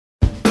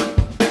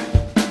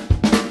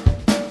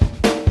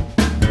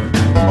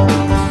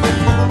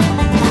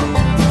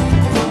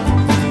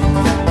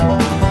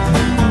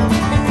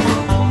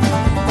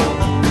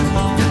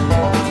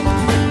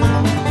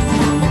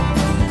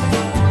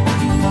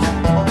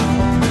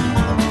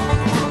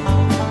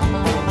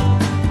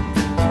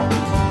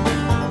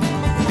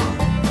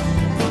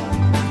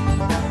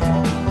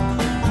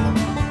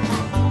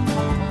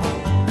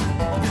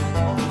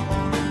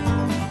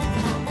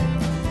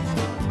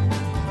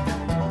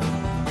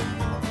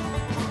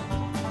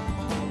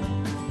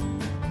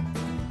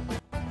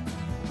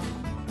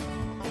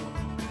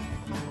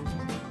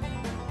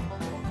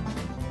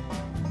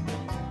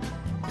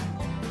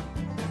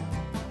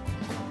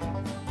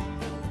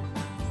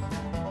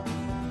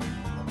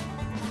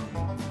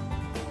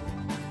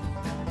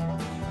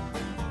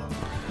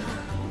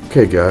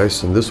Okay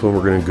guys, in this one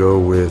we're going to go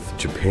with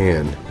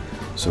Japan.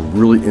 Some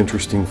really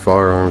interesting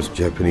firearms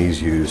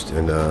Japanese used,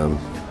 and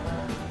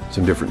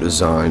some different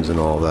designs and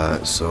all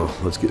that. So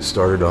let's get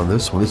started on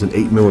this one. This is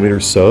an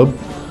 8mm sub,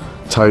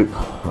 type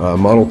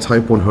model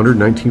Type 100,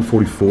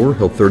 1944,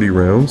 held 30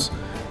 rounds,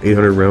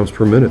 800 rounds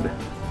per minute.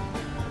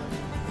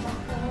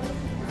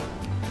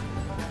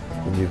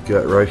 And you've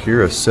got right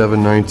here a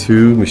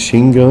 7.92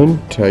 machine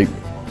gun, Type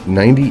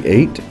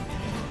 98.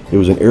 It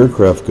was an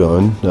aircraft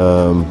gun.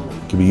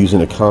 Could be used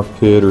in a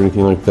cockpit or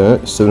anything like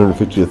that.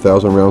 750 to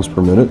 1,000 rounds per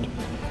minute.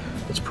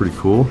 That's pretty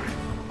cool.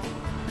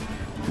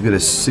 We've got a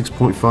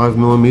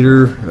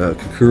 6.5mm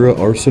Kakura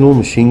Arsenal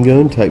machine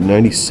gun, Type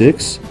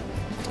 96.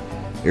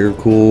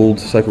 Air-cooled,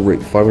 cycle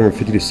rate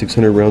 550 to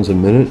 600 rounds a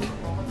minute.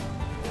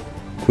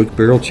 Quick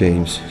barrel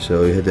change,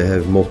 so you had to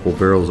have multiple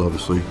barrels,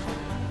 obviously.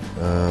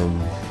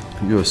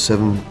 You go a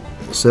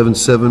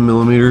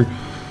 7.7mm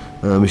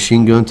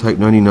machine gun, Type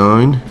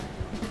 99.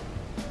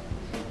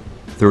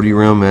 30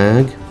 round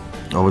mag.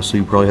 Obviously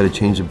you probably had to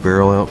change the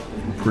barrel out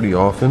pretty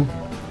often.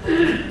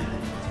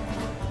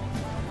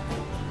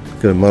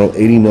 Got a model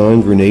 89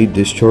 grenade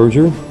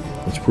discharger.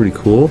 That's pretty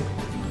cool.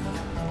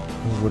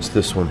 What's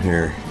this one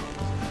here?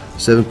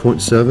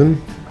 7.7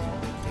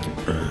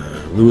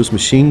 Lewis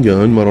machine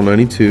gun, model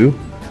 92.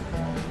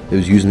 It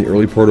was used in the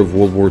early part of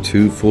World War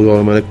II. Fully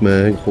automatic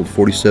mag, hold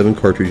 47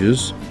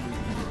 cartridges.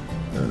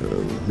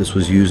 This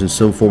was used in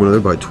some form or another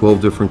by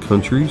 12 different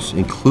countries,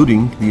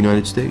 including the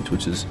United States,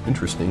 which is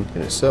interesting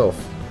in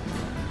itself.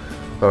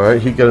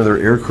 Alright, he got another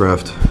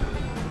aircraft.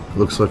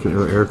 Looks like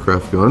another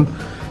aircraft gun.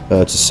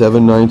 It's a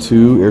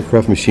 7.92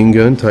 aircraft machine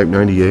gun, Type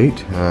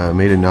 98,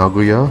 made in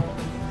Nagoya.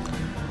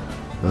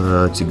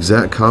 It's an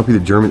exact copy of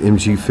the German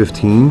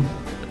MG-15.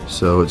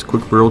 So it's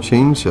quick barrel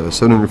change,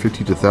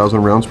 750 to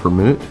 1,000 rounds per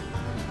minute.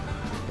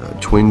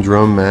 Twin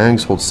drum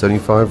mags, hold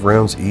 75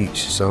 rounds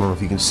each. So I don't know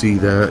if you can see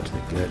that.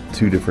 Got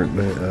two different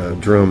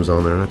drums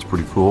on there. That's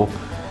pretty cool.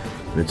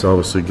 And it's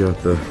obviously got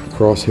the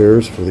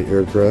crosshairs for the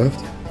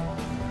aircraft.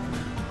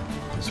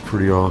 It's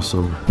pretty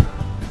awesome.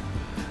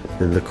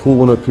 And the cool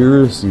one up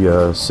here is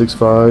the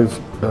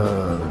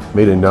 6.5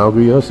 made in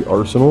Nagoya. It's the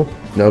Arsenal.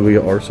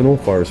 Nagoya Arsenal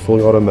fires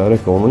fully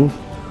automatic only.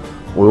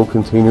 Oil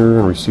container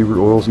and receiver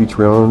oils each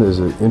round as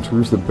it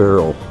enters the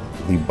barrel.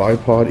 The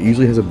bipod, it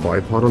usually has a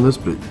bipod on this,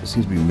 but it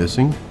seems to be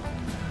missing.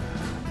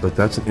 But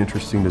that's an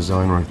interesting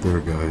design right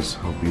there, guys.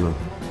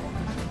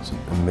 It's an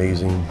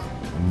amazing,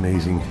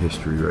 amazing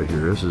history right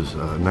here. This is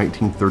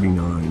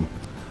 1939.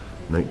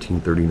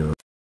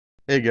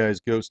 Hey guys,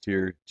 Ghost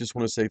here. Just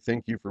want to say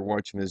thank you for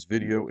watching this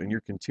video and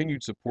your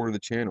continued support of the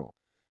channel.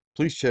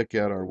 Please check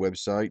out our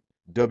website,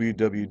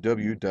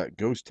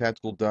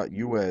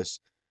 www.ghosttactical.us,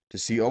 to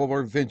see all of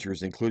our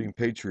ventures, including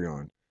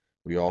Patreon.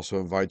 We also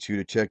invite you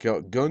to check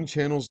out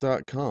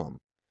GunChannels.com.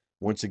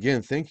 Once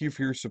again, thank you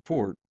for your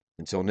support.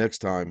 Until next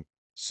time,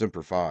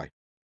 Semper Fi.